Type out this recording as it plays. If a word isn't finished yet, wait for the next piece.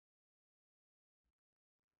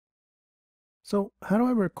So how do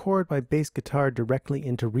I record my bass guitar directly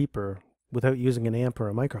into REAPER without using an amp or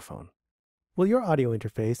a microphone? Well, your audio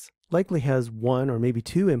interface likely has one or maybe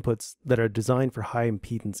two inputs that are designed for high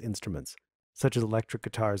impedance instruments, such as electric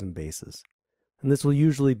guitars and basses. And this will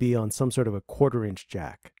usually be on some sort of a 1/4-inch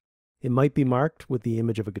jack. It might be marked with the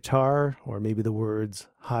image of a guitar, or maybe the words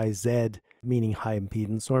high Z, meaning high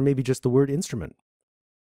impedance, or maybe just the word instrument.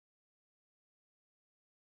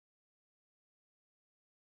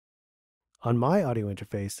 On my audio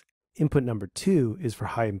interface, input number 2 is for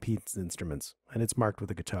high impedance instruments, and it's marked with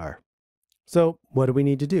a guitar. So what do we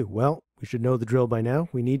need to do? Well, we should know the drill by now.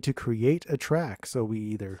 We need to create a track. So we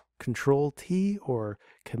either Control T or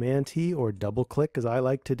Command T or double click, as I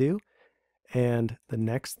like to do. And the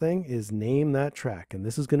next thing is name that track. And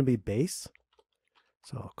this is going to be bass.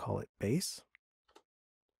 So I'll call it bass.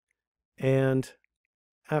 And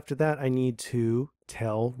after that, I need to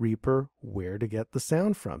tell REAPER where to get the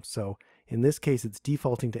sound from. So in this case, it's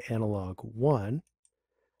defaulting to analog 1,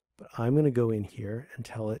 but I'm going to go in here and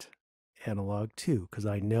tell it analog 2 because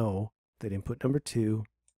I know that input number 2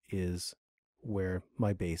 is where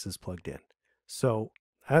my bass is plugged in. So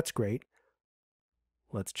that's great.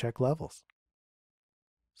 Let's check levels.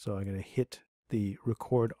 So I'm going to hit the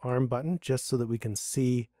record arm button just so that we can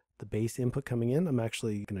see the bass input coming in. I'm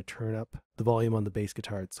actually going to turn up the volume on the bass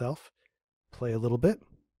guitar itself. Play a little bit.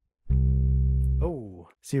 Oh,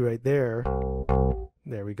 see right there.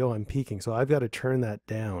 There we go. I'm peaking. So I've got to turn that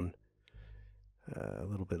down a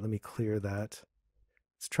little bit. Let me clear that.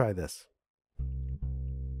 Let's try this.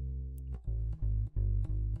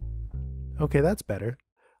 Okay, that's better.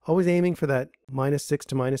 Always aiming for that -6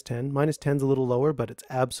 to -10. -10's a little lower, but it's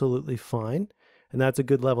absolutely fine. And that's a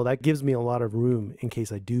good level. That gives me a lot of room in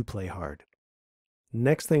case I do play hard.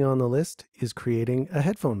 Next thing on the list is creating a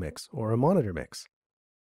headphone mix or a monitor mix.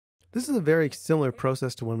 This is a very similar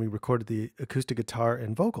process to when we recorded the acoustic guitar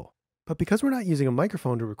and vocal. But because we're not using a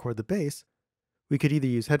microphone to record the bass, we could either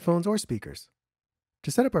use headphones or speakers.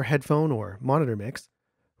 To set up our headphone or monitor mix,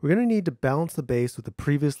 we're going to need to balance the bass with the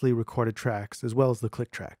previously recorded tracks as well as the click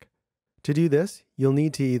track. To do this, you'll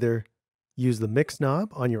need to either use the mix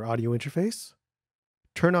knob on your audio interface,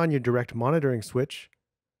 turn on your direct monitoring switch,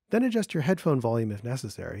 then adjust your headphone volume if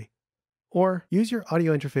necessary, or use your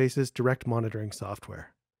audio interface's direct monitoring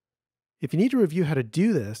software. If you need to review how to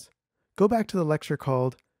do this, go back to the lecture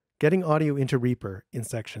called Getting Audio into REAPER in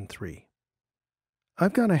Section 3.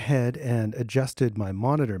 I've gone ahead and adjusted my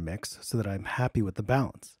monitor mix so that I'm happy with the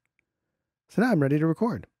balance. So now I'm ready to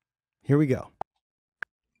record. Here we go.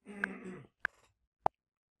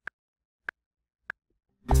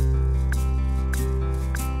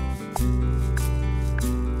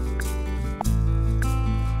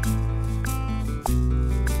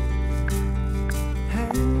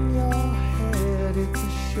 Hang your head, it's a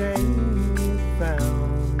shame you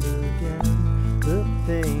found again the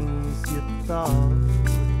things you thought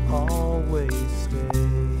always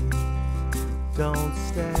stay, don't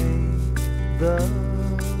stay the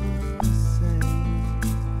same.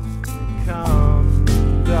 They come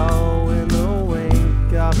and go in the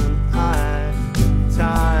wink of an eye.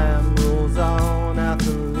 Time rolls on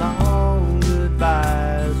after long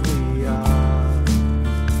goodbyes. We are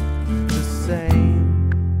the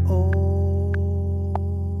same old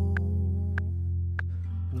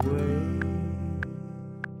way.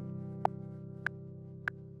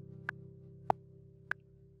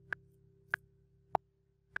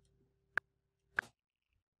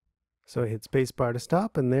 So I hit spacebar to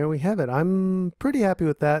stop, and there we have it. I'm pretty happy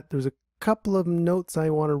with that. There's a couple of notes I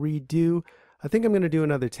want to redo. I think I'm going to do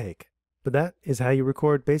another take. But that is how you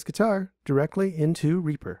record bass guitar directly into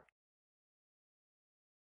REAPER.